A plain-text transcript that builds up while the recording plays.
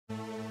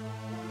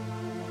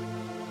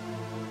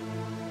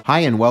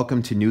Hi, and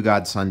welcome to New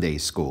God Sunday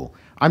School.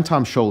 I'm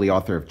Tom Scioli,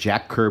 author of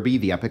Jack Kirby,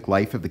 The Epic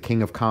Life of the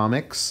King of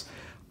Comics.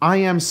 I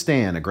Am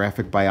Stan, a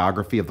graphic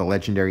biography of the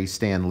legendary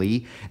Stan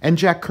Lee, and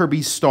Jack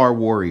Kirby's Star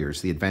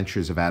Warriors, The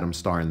Adventures of Adam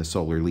Star and the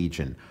Solar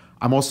Legion.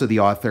 I'm also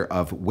the author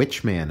of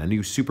WITCHMAN, a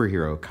new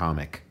superhero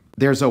comic.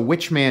 There's a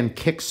WITCHMAN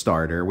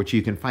Kickstarter, which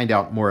you can find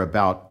out more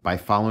about by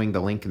following the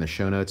link in the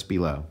show notes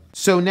below.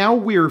 So now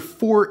we're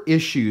 4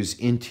 issues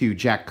into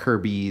Jack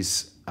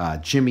Kirby's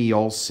Jimmy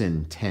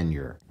Olsen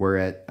tenure. We're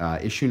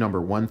at issue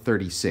number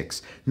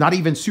 136. Not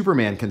even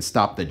Superman can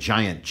stop the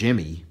giant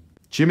Jimmy.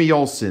 Jimmy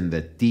Olsen,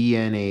 the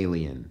DN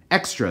Alien.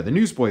 Extra, the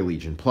Newsboy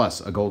Legion,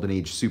 plus a Golden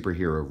Age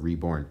superhero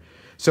reborn.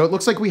 So it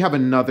looks like we have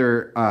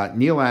another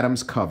Neil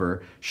Adams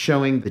cover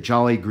showing the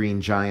Jolly Green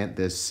Giant,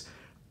 this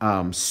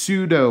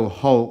pseudo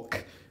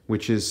Hulk,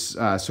 which is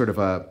sort of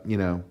a,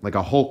 like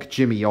a Hulk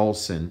Jimmy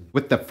Olsen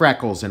with the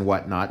freckles and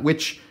whatnot,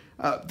 which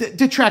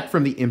detract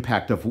from the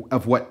impact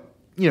of what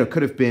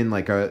could have been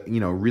like a,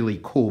 really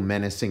cool,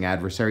 menacing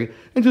adversary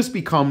and just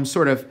become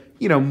sort of,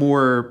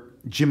 more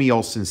Jimmy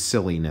Olsen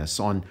silliness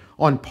on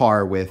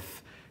par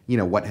with,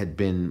 what had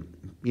been,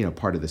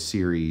 part of the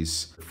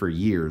series for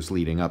years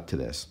leading up to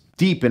this.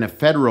 Deep in a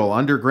federal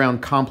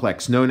underground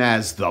complex known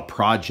as The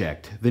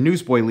Project, the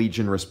Newsboy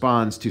Legion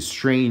responds to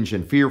strange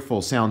and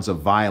fearful sounds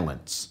of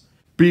violence.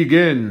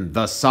 Begin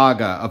the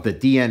saga of the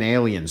DN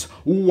aliens.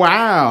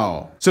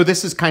 Wow! So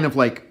this is kind of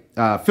like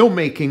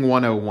filmmaking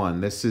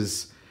 101.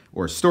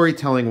 Or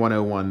storytelling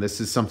 101.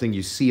 This is something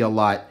you see a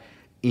lot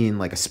in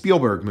like a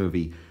Spielberg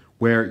movie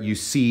where you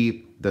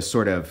see the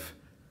sort of,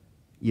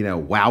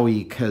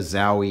 wowie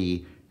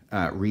kazowie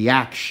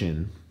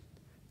reaction.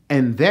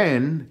 And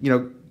then,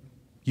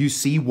 you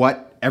see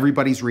what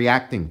everybody's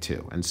reacting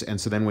to. And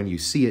so then when you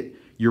see it,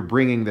 you're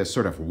bringing this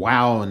sort of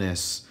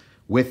wowness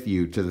with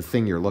you to the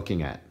thing you're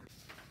looking at.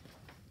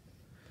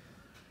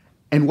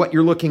 And what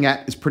you're looking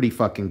at is pretty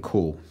fucking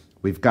cool.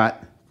 We've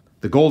got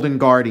the Golden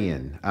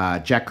Guardian,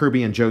 Jack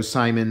Kirby and Joe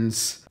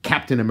Simon's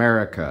Captain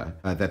America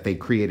that they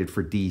created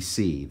for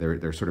DC.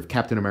 They're sort of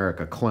Captain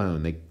America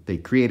clone. They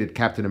created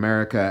Captain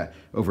America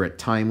over at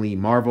Timely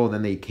Marvel,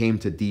 then they came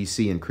to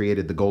DC and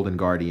created the Golden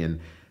Guardian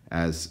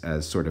as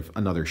sort of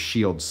another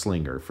shield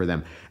slinger for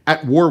them.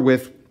 At war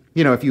with,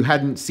 if you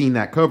hadn't seen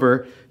that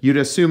cover, you'd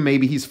assume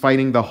maybe he's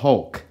fighting the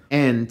Hulk.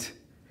 And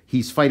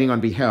he's fighting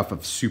on behalf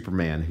of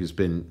Superman, who's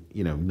been,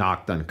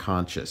 knocked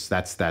unconscious.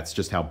 That's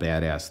just how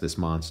badass this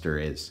monster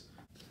is.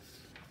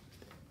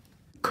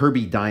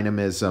 Kirby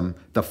dynamism,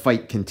 the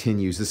fight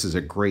continues. This is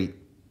a great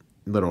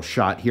little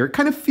shot here. It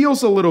kind of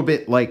feels a little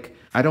bit like,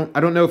 I don't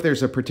know if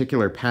there's a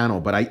particular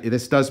panel, but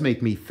this does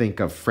make me think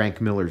of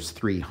Frank Miller's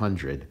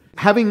 300.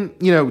 Having,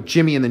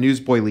 Jimmy and the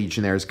Newsboy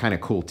Legion there is kind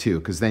of cool too,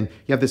 because then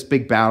you have this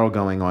big battle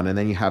going on, and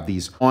then you have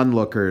these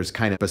onlookers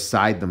kind of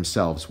beside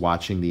themselves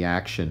watching the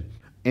action.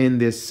 And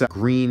this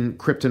green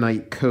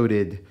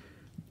kryptonite-coated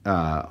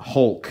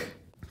Hulk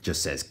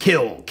just says,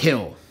 kill,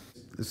 kill.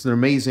 It's an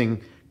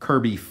amazing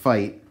Kirby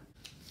fight.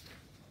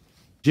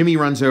 Jimmy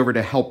runs over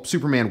to help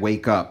Superman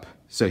wake up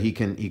so he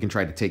can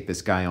try to take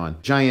this guy on.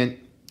 Giant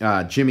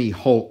Jimmy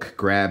Hulk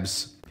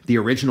grabs the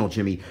original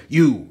Jimmy.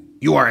 You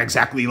are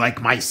exactly like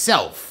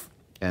myself.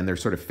 And they're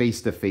sort of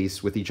face to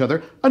face with each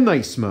other. A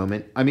nice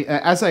moment. I mean,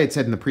 as I had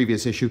said in the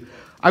previous issue,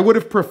 I would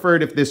have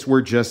preferred if this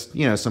were just,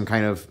 some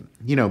kind of,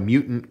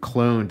 mutant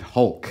cloned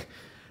Hulk.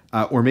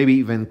 Or maybe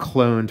even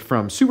cloned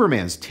from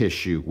Superman's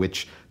tissue,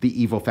 which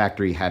the Evil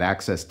Factory had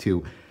access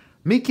to.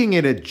 Making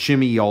it a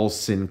Jimmy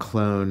Olsen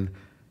clone,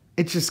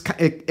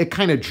 it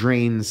kind of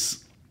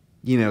drains,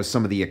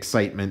 some of the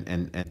excitement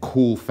and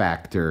cool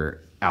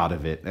factor out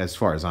of it as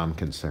far as I'm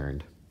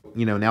concerned.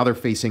 Now they're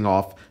facing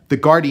off. The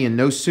Guardian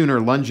no sooner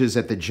lunges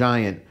at the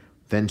giant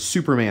than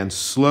Superman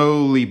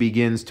slowly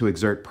begins to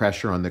exert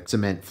pressure on the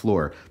cement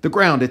floor. The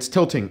ground, it's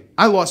tilting.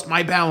 I lost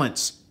my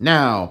balance.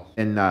 Now.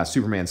 And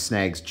Superman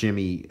snags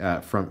Jimmy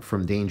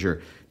from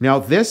danger. Now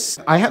this,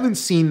 I haven't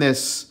seen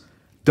this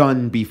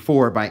done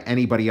before by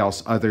anybody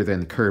else other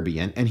than Kirby.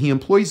 And he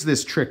employs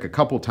this trick a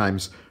couple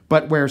times,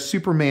 but where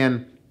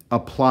Superman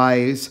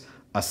applies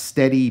a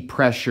steady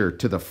pressure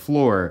to the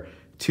floor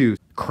to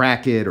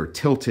crack it or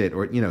tilt it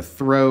or,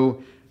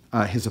 throw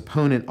his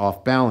opponent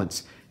off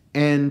balance.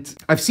 And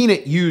I've seen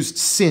it used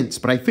since,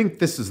 but I think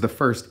this is the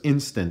first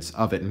instance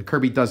of it. And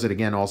Kirby does it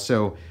again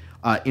also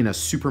in a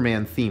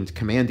Superman-themed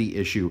Commandy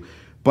issue.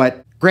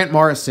 But Grant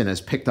Morrison has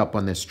picked up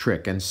on this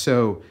trick, and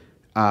so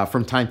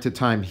from time to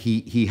time,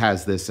 he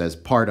has this as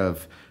part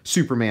of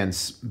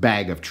Superman's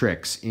bag of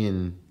tricks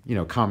in,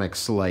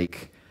 comics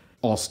like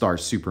All-Star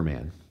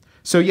Superman.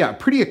 So yeah,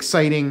 pretty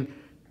exciting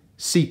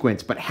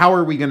sequence, but how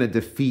are we going to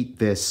defeat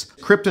this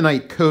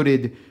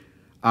kryptonite-coated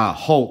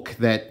Hulk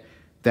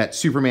that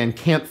Superman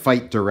can't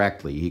fight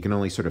directly? He can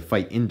only sort of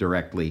fight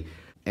indirectly.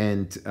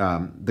 And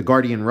the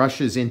Guardian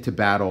rushes into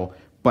battle,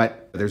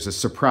 but there's a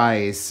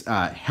surprise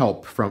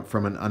help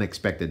from an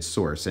unexpected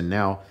source. And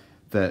now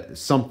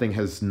something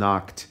has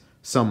knocked,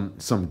 some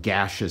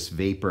gaseous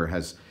vapor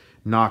has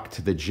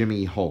knocked the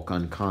Jimmy Hulk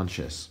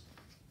unconscious.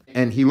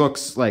 And he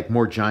looks like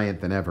more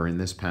giant than ever in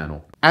this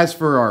panel. As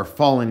for our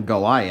fallen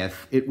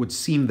Goliath, it would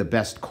seem the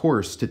best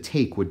course to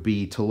take would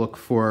be to look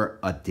for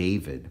a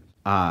David.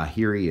 Ah,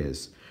 here he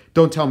is.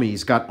 Don't tell me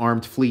he's got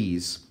armed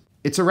fleas.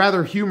 It's a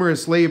rather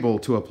humorous label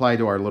to apply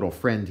to our little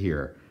friend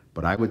here,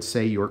 but I would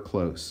say you're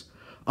close.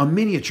 A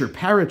miniature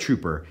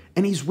paratrooper,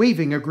 and he's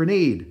waving a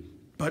grenade.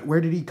 But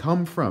where did he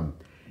come from?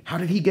 How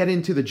did he get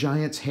into the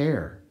giant's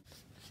hair?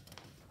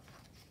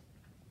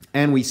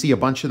 And we see a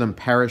bunch of them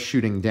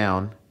parachuting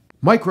down.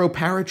 Micro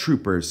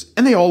paratroopers,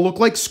 and they all look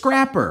like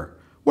Scrapper.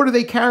 What are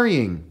they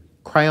carrying?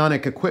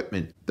 Cryonic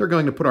equipment. They're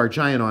going to put our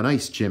giant on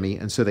ice, Jimmy.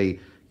 And so they,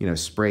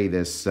 spray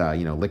this,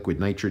 liquid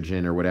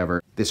nitrogen or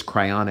whatever, this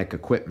cryonic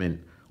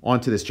equipment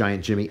onto this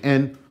giant Jimmy.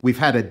 And we've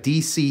had a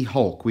DC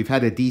Hulk. We've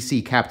had a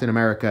DC Captain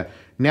America.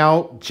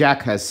 Now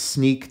Jack has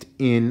sneaked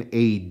in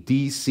a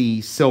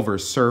DC Silver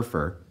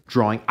Surfer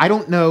drawing. I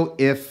don't know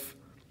if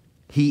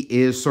he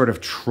is sort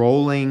of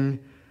trolling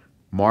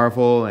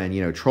Marvel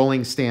and,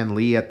 trolling Stan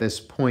Lee at this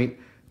point,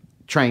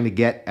 trying to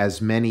get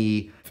as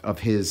many of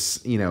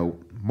his,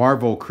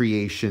 Marvel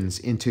creations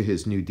into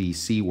his new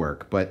DC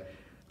work. But,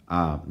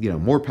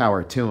 more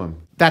power to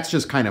him. That's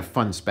just kind of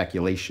fun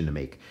speculation to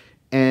make.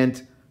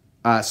 And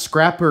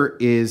Scrapper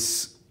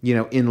is,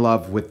 in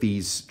love with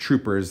these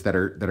troopers that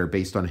are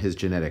based on his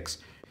genetics.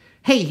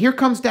 Hey, here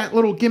comes that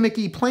little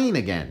gimmicky plane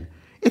again.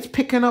 It's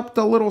picking up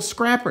the little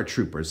Scrapper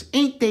troopers.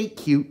 Ain't they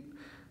cute?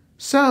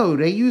 So,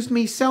 they used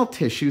me cell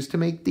tissues to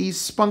make these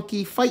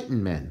spunky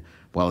fighting men.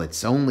 Well,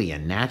 it's only a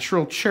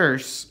natural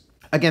choice.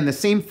 Again, the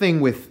same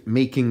thing with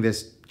making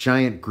this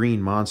giant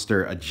green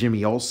monster a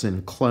Jimmy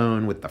Olsen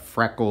clone with the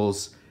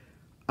freckles.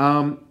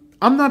 I'm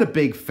not a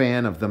big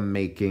fan of them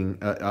making,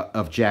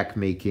 of Jack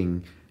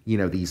making,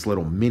 these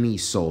little mini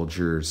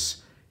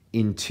soldiers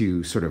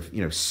into sort of,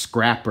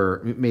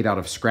 Scrapper, made out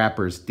of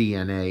Scrapper's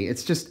DNA.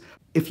 It's just,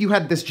 if you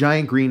had this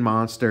giant green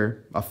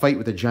monster, a fight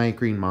with a giant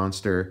green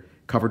monster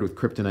covered with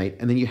kryptonite,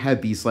 and then you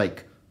had these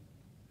like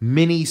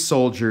mini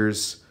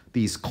soldiers,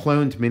 these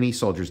cloned mini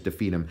soldiers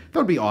defeat him, that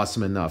would be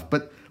awesome enough.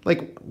 But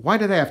like, why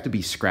do they have to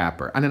be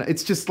Scrapper? I don't know.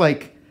 It's just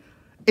like,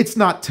 it's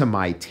not to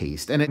my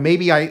taste. And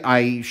maybe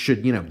I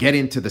should, get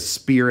into the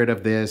spirit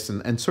of this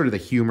and sort of the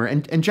humor.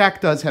 And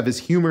Jack does have his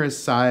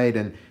humorous side,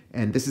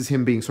 and this is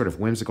him being sort of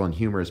whimsical and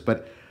humorous.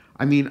 But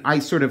I mean, I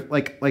sort of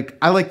like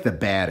I like the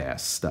badass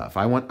stuff.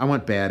 I want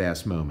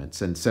badass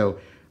moments. And so,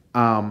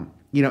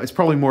 it's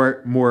probably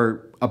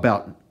more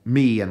about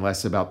me and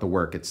less about the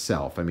work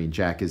itself. I mean,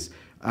 Jack is,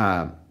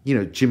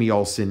 Jimmy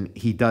Olsen,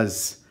 he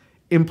does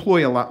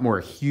employ a lot more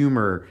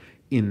humor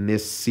in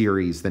this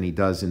series than he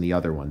does in the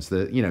other ones.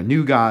 The,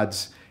 New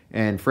Gods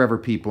and Forever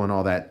People and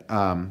all that,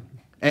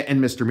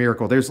 and Mr.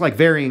 Miracle, there's like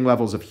varying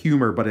levels of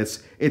humor, but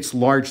it's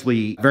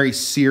largely very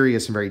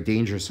serious and very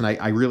dangerous, and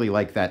I really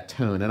like that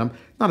tone, and I'm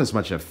not as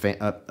much of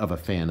a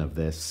fan of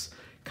this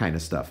kind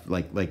of stuff.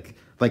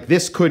 Like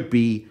this could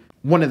be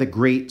one of the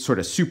great sort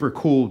of super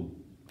cool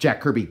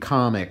Jack Kirby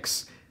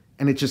comics,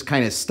 and it just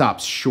kind of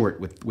stops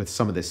short with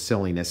some of this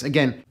silliness.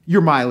 Again,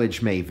 your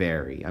mileage may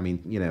vary. I mean,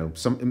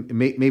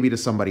 maybe to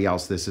somebody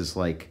else, this is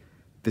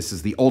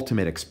the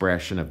ultimate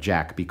expression of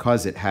Jack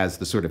because it has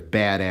the sort of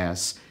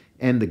badass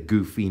and the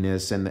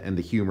goofiness and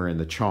the humor and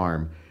the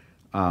charm.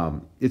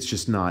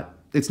 It's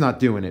not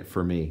doing it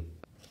for me.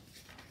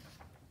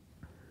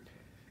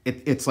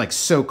 It's like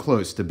so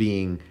close to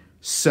being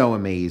so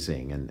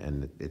amazing,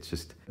 and it's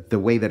just the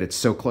way that it's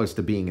so close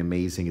to being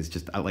amazing is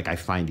just like I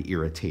find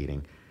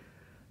irritating.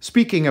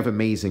 Speaking of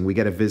amazing, we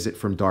get a visit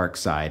from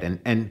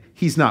Darkseid, and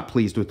he's not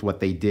pleased with what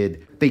they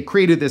did. They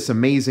created this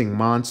amazing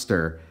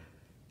monster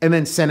and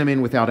then sent him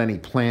in without any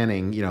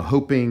planning,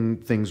 hoping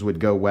things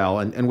would go well.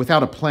 And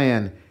without a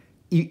plan,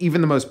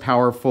 even the most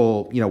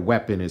powerful,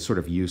 weapon is sort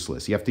of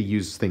useless. You have to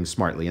use things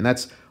smartly. And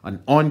that's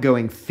an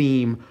ongoing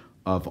theme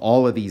of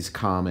all of these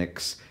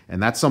comics.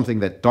 And that's something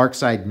that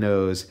Darkseid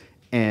knows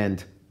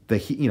and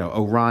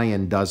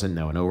Orion doesn't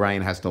know. And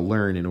Orion has to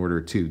learn in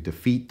order to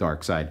defeat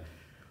Darkseid.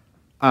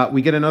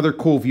 We get another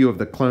cool view of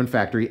the clone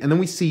factory, and then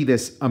we see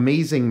this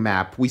amazing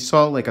map. We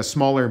saw like a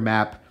smaller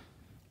map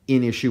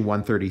in issue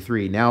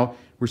 133. Now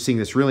we're seeing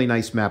this really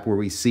nice map where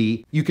we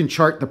see you can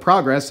chart the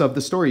progress of the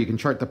story. You can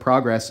chart the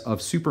progress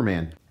of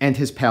Superman and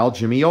his pal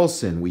Jimmy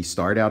Olsen. We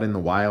start out in the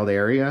wild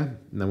area,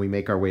 and then we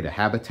make our way to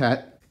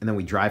Habitat, and then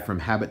we drive from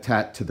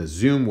Habitat to the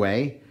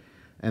Zoomway,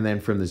 and then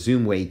from the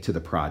Zoomway to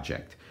the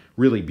project.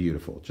 Really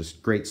beautiful,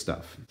 just great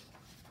stuff.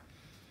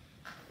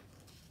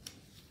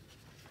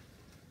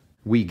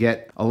 We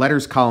get a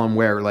letters column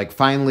where, like,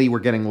 finally we're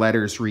getting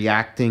letters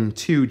reacting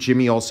to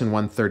Jimmy Olsen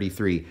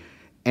 133.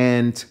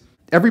 And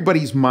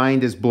everybody's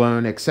mind is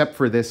blown except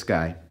for this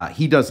guy.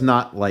 He does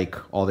not like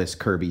all this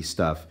Kirby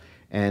stuff.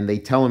 And they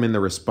tell him in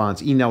the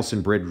response, E.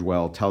 Nelson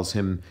Bridwell tells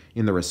him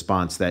in the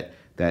response that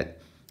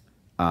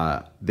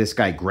this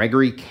guy,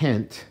 Gregory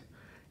Kent,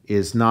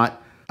 is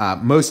not...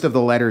 most of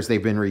the letters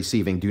they've been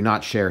receiving do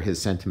not share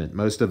his sentiment.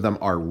 Most of them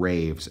are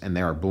raves, and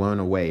they are blown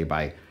away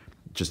by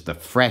just the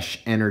fresh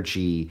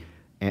energy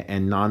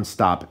and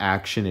nonstop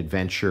action,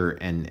 adventure,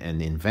 and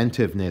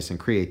inventiveness and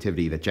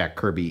creativity that Jack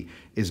Kirby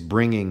is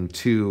bringing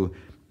to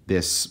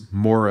this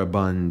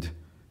moribund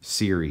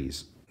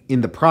series.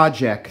 In the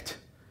project,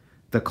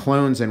 the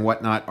clones and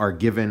whatnot are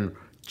given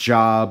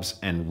jobs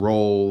and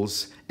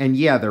roles, and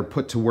yeah, they're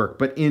put to work.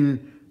 But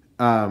in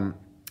the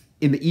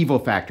Evil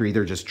Factory,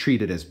 they're just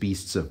treated as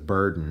beasts of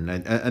burden,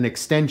 an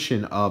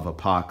extension of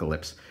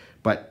Apocalypse.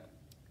 But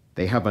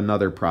they have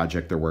another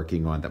project they're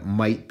working on that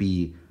might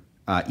be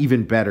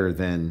even better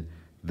than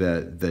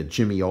the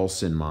Jimmy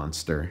Olsen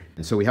monster.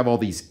 And so we have all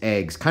these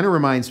eggs. Kind of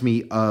reminds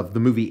me of the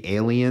movie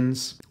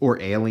Aliens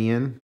or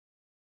Alien.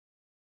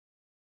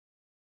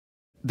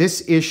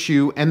 This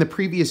issue and the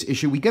previous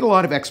issue, we get a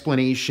lot of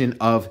explanation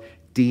of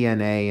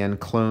DNA and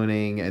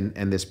cloning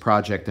and this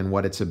project and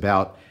what it's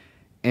about.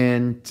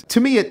 And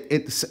to me,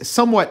 it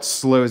somewhat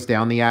slows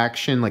down the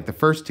action. Like the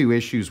first two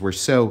issues were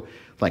so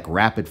like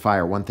rapid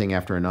fire, one thing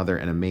after another,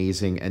 and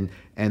amazing.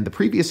 And the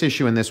previous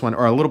issue and this one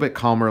are a little bit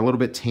calmer, a little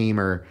bit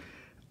tamer.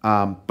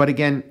 But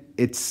again,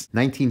 it's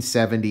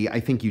 1970. I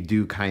think you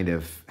do kind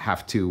of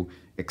have to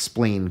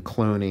explain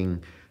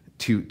cloning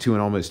to an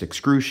almost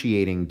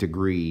excruciating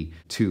degree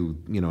to,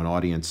 you know, an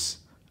audience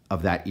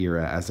of that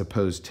era, as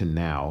opposed to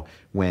now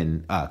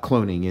when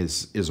cloning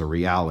is a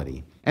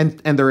reality. And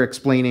they're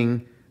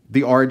explaining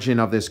the origin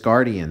of this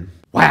Guardian.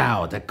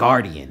 Wow, the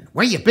Guardian.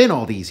 Where you been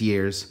all these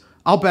years?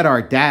 I'll bet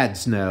our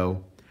dads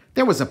know.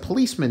 There was a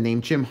policeman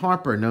named Jim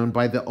Harper known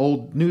by the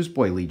old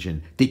Newsboy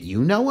Legion. Did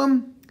you know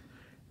him?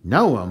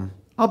 Know him?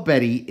 I'll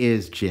bet he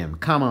is, Jim.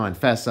 Come on,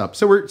 fess up.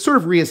 So we're sort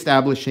of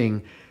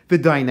reestablishing the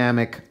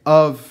dynamic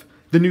of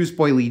the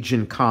Newsboy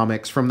Legion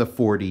comics from the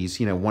 40s,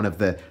 you know, one of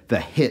the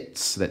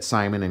hits that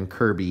Simon and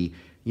Kirby,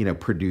 you know,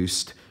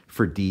 produced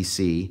for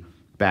DC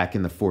back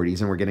in the 40s.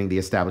 And we're getting the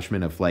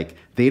establishment of, like,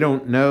 they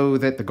don't know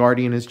that the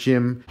Guardian is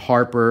Jim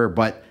Harper,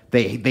 but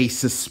they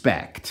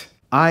suspect.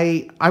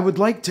 I would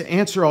like to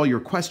answer all your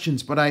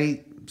questions, but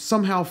I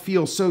somehow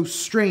feel so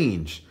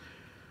strange.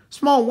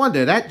 Small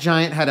wonder that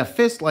giant had a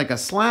fist like a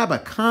slab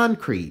of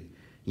concrete.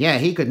 Yeah,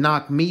 he could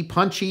knock me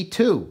punchy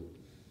too.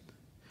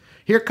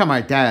 Here come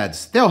our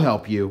dads. They'll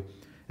help you.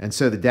 And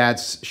so the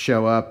dads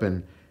show up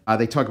and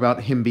they talk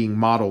about him being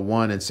Model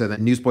 1. And so the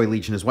Newsboy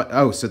Legion is what?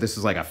 Oh, so this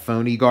is like a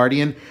phony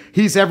Guardian?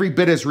 He's every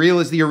bit as real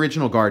as the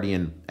original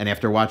Guardian. And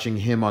after watching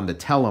him on the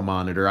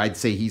telemonitor, I'd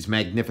say he's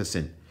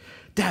magnificent.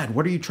 Dad,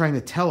 what are you trying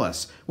to tell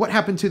us? What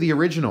happened to the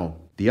original?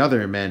 The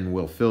other men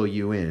will fill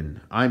you in.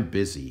 I'm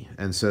busy.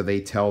 And so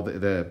they tell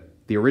the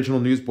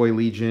original Newsboy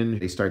Legion,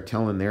 they start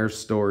telling their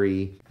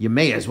story. You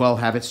may as well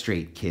have it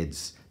straight,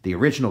 kids. The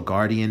original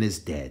Guardian is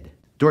dead.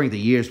 During the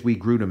years we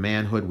grew to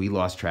manhood, we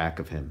lost track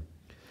of him.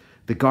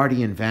 The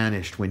Guardian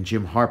vanished when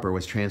Jim Harper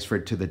was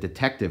transferred to the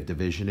detective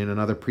division in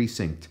another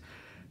precinct.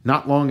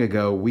 Not long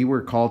ago, we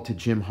were called to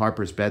Jim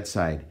Harper's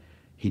bedside.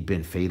 He'd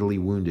been fatally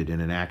wounded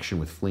in an action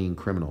with fleeing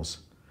criminals.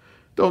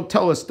 Don't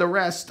tell us the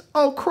rest.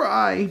 I'll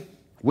cry.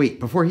 Wait,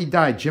 before he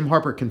died, Jim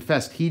Harper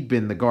confessed he'd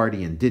been the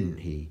Guardian, didn't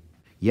he?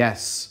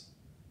 Yes,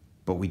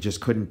 but we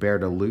just couldn't bear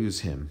to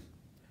lose him.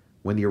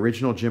 When the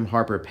original Jim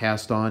Harper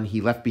passed on,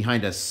 he left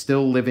behind a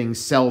still-living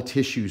cell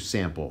tissue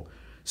sample.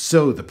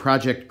 So the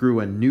project grew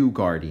a new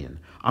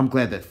Guardian. I'm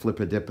glad that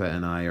Flippadippa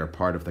and I are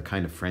part of the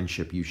kind of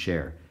friendship you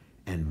share.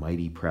 And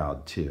mighty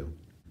proud, too.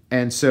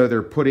 And so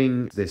they're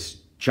putting this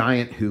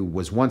giant who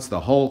was once the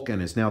Hulk and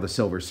is now the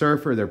Silver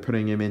Surfer, they're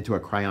putting him into a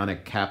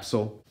cryonic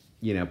capsule,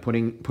 you know,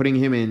 putting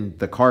him in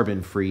the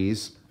carbon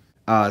freeze.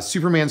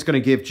 Superman's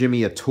going to give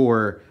Jimmy a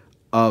tour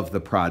of the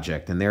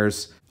project, and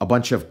there's a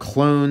bunch of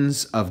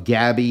clones of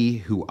Gabby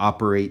who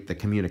operate the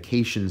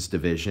communications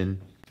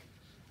division.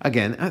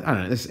 Again, I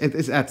don't know,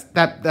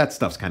 that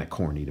stuff's kind of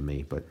corny to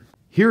me, but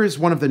here is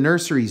one of the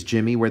nurseries,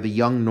 Jimmy, where the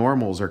young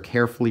normals are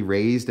carefully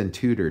raised and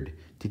tutored.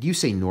 Did you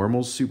say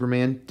normals,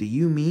 Superman? Do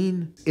you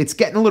mean? It's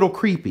getting a little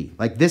creepy.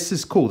 Like, this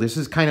is cool. This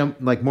is kind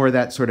of like more of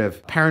that sort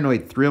of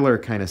paranoid thriller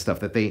kind of stuff,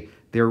 that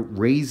they're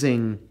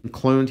raising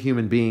cloned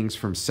human beings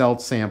from cell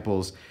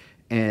samples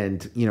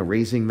and, you know,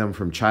 raising them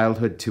from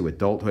childhood to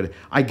adulthood.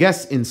 I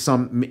guess in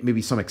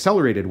maybe some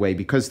accelerated way,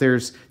 because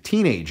there's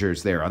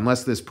teenagers there,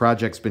 unless this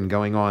project's been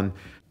going on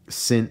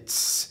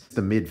since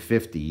the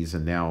mid-50s.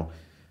 And now,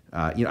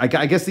 you know,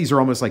 I guess these are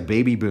almost like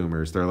baby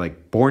boomers. They're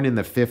like born in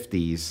the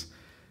 50s.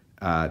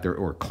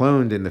 Or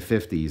cloned in the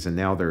 50s, and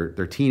now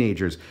they're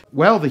teenagers.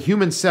 Well, the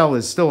human cell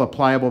is still a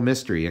pliable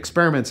mystery.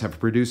 Experiments have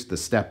produced the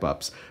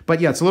step-ups.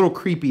 But yeah, it's a little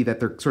creepy that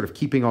they're sort of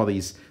keeping all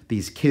these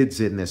kids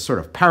in this sort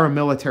of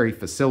paramilitary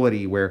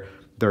facility where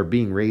they're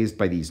being raised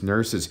by these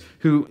nurses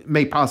who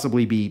may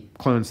possibly be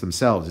clones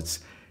themselves.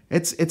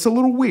 It's a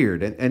little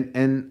weird,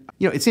 and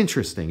you know, it's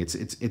interesting. It's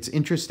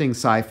interesting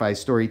sci-fi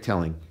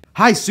storytelling.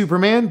 Hi,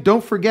 Superman!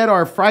 Don't forget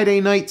our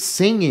Friday night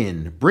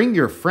sing-in. Bring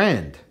your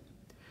friend.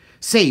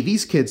 Say,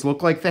 these kids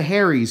look like the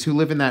Harrys who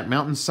live in that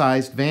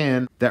mountain-sized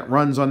van that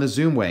runs on the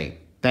Zoomway.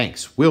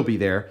 Thanks, we'll be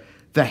there.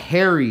 The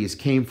Harrys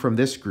came from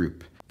this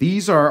group.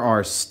 These are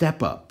our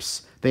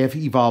step-ups. They have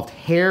evolved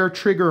hair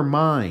trigger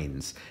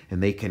minds,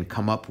 and they can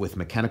come up with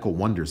mechanical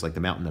wonders like the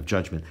Mountain of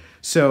Judgment.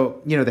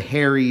 So, you know, the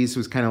Harrys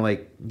was kind of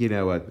like, you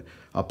know,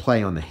 a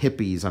play on the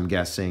hippies, I'm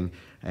guessing,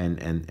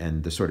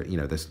 and the sort of, you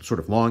know, this sort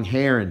of long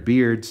hair and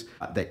beards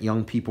that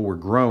young people were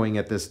growing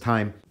at this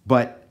time.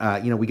 But,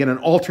 you know, we get an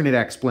alternate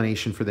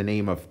explanation for the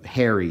name of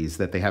Harrys,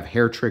 that they have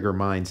hair trigger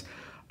minds.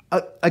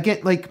 Again,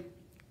 like,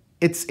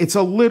 it's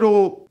a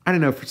little, I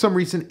don't know, for some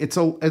reason, it's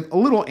a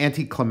little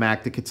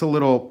anticlimactic. It's a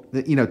little,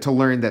 you know, to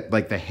learn that,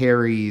 like, the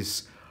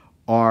Harrys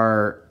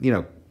are, you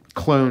know,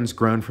 clones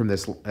grown from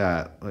this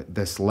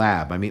this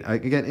lab. I mean,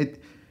 again,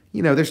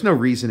 you know, there's no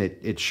reason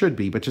it should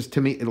be, but just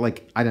to me,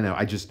 like, I don't know,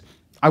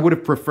 I would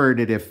have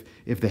preferred it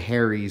if the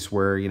Harrys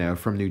were, you know,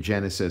 from New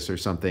Genesis or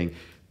something.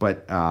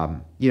 But,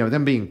 you know,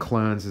 them being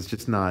clones is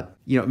just not,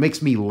 you know, it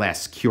makes me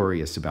less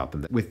curious about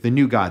them. With the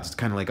New Gods, it's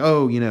kind of like,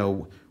 oh, you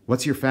know,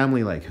 what's your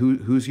family like?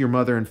 Who's your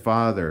mother and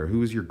father?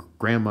 Who's your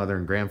grandmother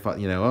and grandfather?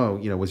 You know, oh,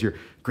 you know, was your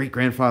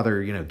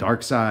great-grandfather, you know,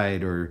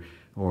 Darkseid or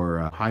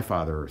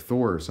Highfather or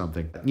Thor or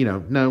something? You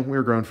know, no, we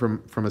were grown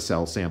from a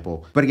cell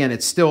sample. But again,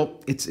 it's still,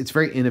 it's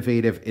very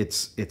innovative.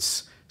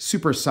 It's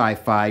super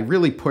sci-fi,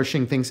 really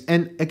pushing things.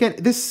 And again,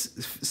 this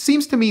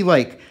seems to me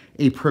like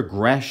a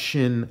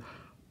progression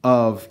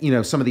of, you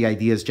know, some of the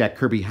ideas Jack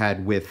Kirby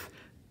had with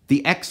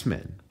the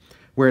X-Men,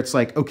 where it's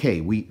like,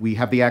 okay, we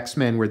have the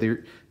X-Men where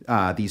they're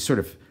these sort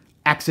of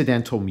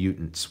accidental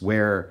mutants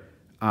where,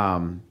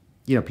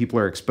 you know, people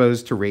are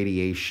exposed to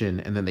radiation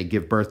and then they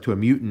give birth to a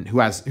mutant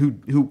who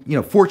you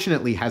know,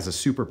 fortunately has a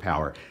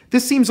superpower.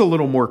 This seems a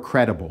little more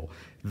credible,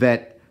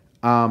 that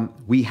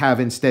we have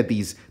instead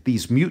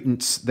these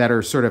mutants that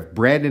are sort of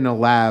bred in a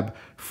lab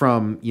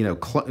from, you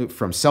know,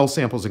 from cell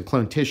samples and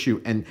clone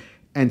tissue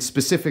and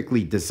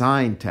specifically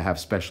designed to have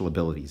special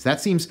abilities.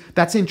 That's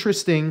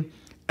interesting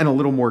and a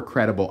little more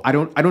credible. I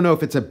don't know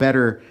if it's a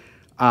better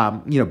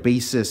you know,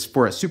 basis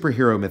for a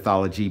superhero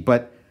mythology,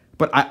 but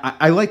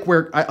I like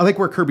where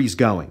Kirby's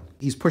going.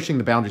 He's pushing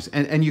the boundaries,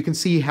 and you can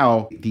see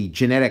how the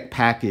genetic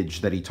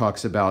package that he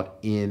talks about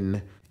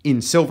in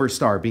Silver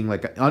Star being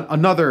like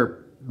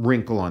another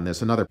wrinkle on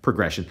this, another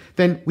progression.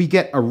 Then we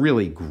get a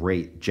really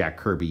great Jack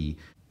Kirby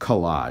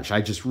collage.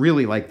 I just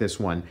really like this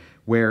one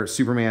where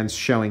Superman's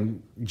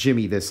showing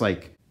Jimmy this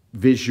like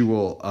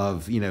visual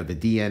of, you know, the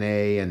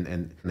DNA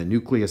and the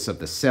nucleus of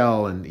the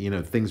cell and, you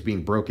know, things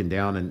being broken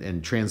down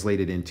and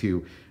translated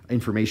into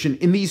information.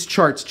 In these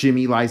charts,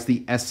 Jimmy, lies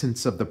the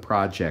essence of the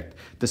project.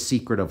 The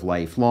secret of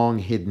life, long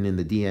hidden in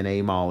the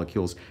DNA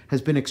molecules,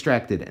 has been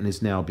extracted and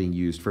is now being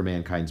used for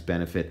mankind's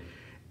benefit.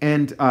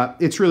 And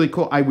it's really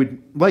cool. I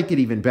would like it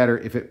even better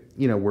if it,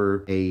 you know,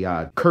 were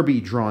a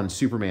Kirby-drawn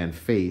Superman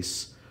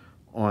face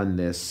on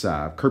this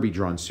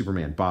Kirby-drawn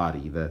Superman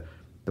body.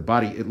 The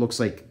body, it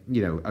looks like,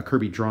 you know, a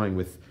Kirby drawing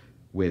with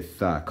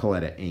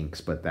Coletta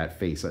inks, but that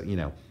face, you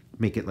know,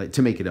 make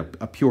it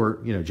a pure,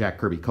 you know, Jack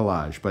Kirby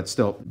collage, but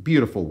still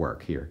beautiful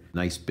work here.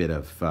 Nice bit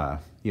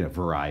of, you know,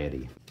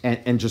 variety.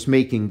 And just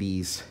making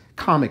these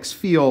comics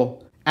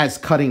feel as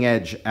cutting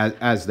edge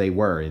as they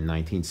were in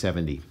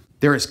 1970.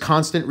 There is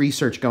constant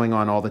research going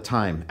on all the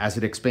time. As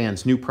it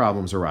expands, new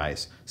problems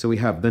arise. So we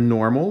have the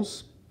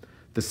normals,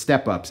 the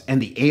step-ups, and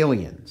the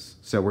aliens.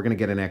 So we're going to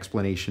get an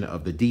explanation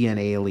of the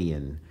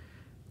DN-Alien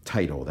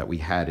title that we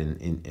had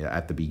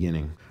at the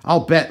beginning.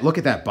 I'll bet, look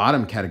at that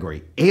bottom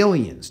category,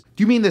 aliens.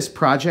 Do you mean this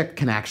project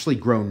can actually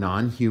grow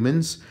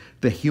non-humans?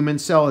 The human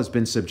cell has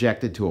been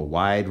subjected to a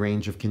wide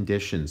range of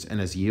conditions and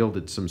has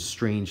yielded some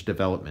strange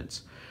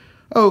developments.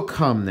 Oh,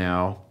 come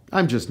now.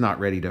 I'm just not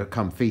ready to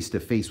come face to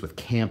face with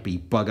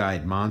campy,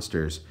 bug-eyed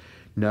monsters.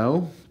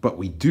 No, but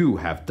we do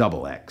have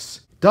Double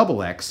X.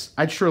 Double X?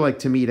 I'd sure like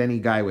to meet any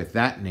guy with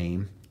that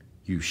name.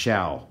 You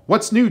shall.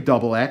 What's new,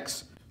 Double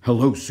X?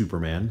 Hello,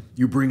 Superman.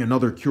 You bring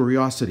another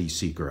curiosity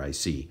seeker, I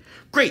see.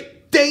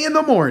 Great day in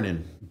the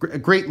morning.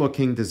 Great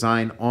looking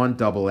design on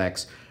Double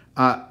X.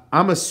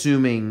 I'm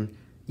assuming,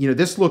 you know,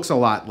 this looks a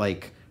lot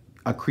like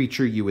a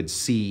creature you would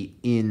see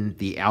in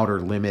the Outer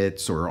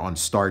Limits or on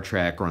Star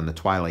Trek or on the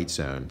Twilight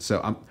Zone.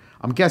 So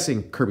I'm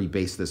guessing Kirby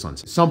based this on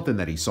something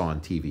that he saw on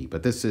TV,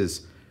 but this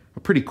is a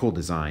pretty cool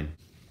design.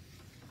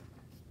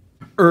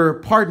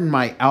 Pardon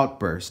my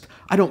outburst.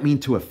 I don't mean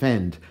to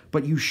offend,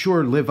 but you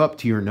sure live up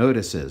to your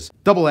notices.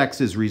 Double X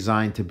is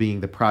resigned to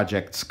being the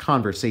project's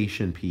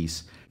conversation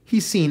piece.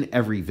 He's seen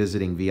every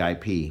visiting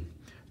VIP.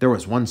 There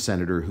was one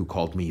senator who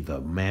called me the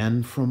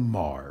man from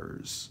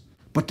Mars.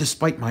 But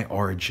despite my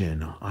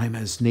origin, I'm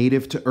as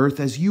native to Earth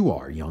as you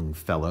are, young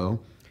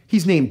fellow.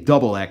 He's named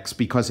Double X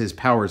because his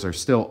powers are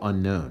still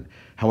unknown.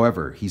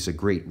 However, he's a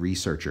great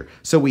researcher.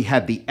 So we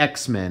had the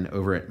X-Men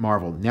over at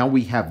Marvel. Now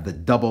we have the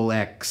Double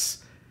X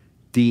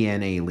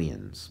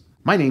DN-Aliens.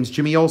 My name's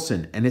Jimmy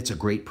Olsen, and it's a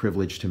great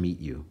privilege to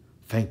meet you.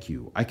 Thank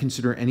you. I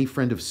consider any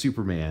friend of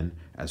Superman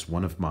as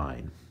one of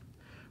mine.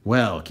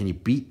 Well, can you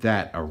beat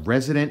that? A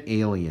resident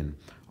alien.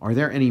 Are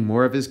there any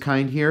more of his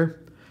kind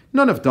here?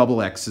 None of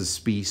Double X's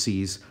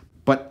species,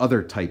 but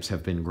other types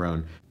have been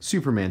grown.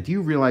 Superman, do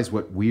you realize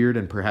what weird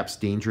and perhaps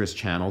dangerous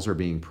channels are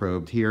being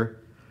probed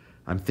here?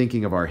 I'm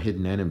thinking of our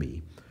hidden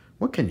enemy.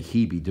 What can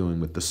he be doing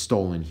with the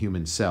stolen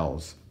human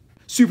cells?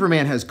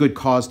 Superman has good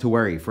cause to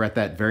worry, for at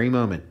that very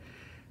moment,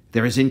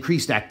 there is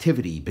increased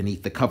activity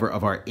beneath the cover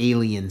of our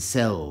alien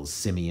cells,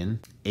 Simeon.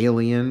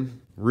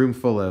 Alien? Room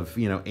full of,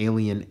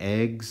 alien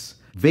eggs?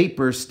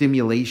 Vapor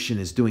stimulation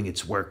is doing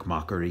its work,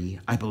 Mockery.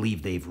 I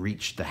believe they've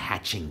reached the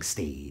hatching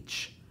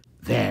stage.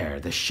 There,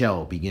 the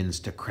shell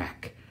begins to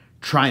crack.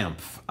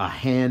 Triumph, a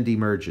hand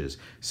emerges.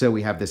 So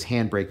we have this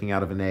hand breaking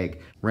out of an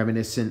egg,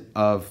 reminiscent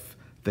of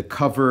the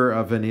cover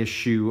of an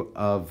issue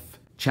of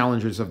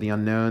Challengers of the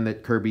Unknown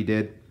that Kirby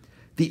did.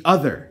 The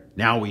other,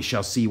 now we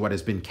shall see what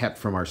has been kept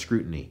from our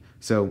scrutiny.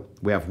 So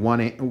we have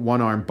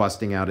one arm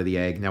busting out of the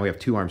egg. Now we have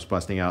two arms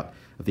busting out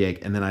of the egg.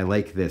 And then I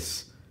like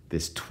this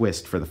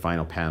twist for the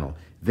final panel.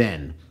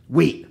 Then,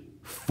 wait,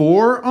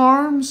 4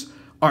 arms?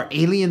 Our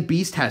alien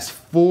beast has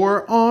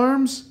 4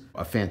 arms?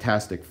 A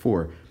Fantastic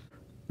Four.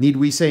 Need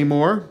we say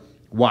more?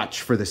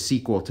 Watch for the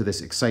sequel to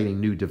this exciting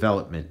new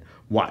development.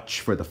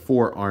 Watch for the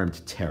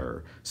 4-armed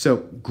terror. So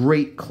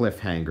great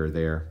cliffhanger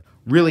there.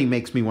 Really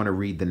makes me want to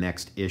read the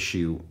next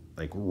issue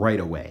right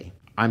away.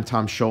 I'm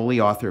Tom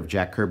Scioli, author of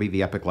Jack Kirby,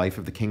 The Epic Life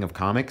of the King of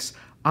Comics.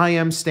 I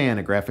Am Stan,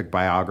 a graphic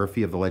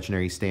biography of the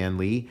legendary Stan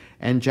Lee,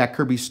 and Jack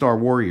Kirby's Star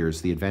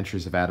Warriors, The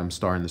Adventures of Adam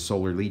Star and the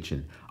Solar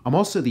Legion. I'm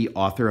also the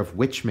author of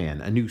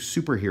WITCHMAN, a new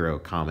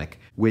superhero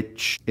comic,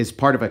 which is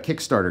part of a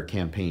Kickstarter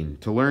campaign.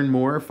 To learn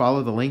more,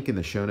 follow the link in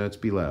the show notes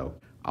below.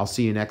 I'll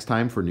see you next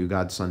time for New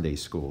God Sunday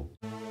School.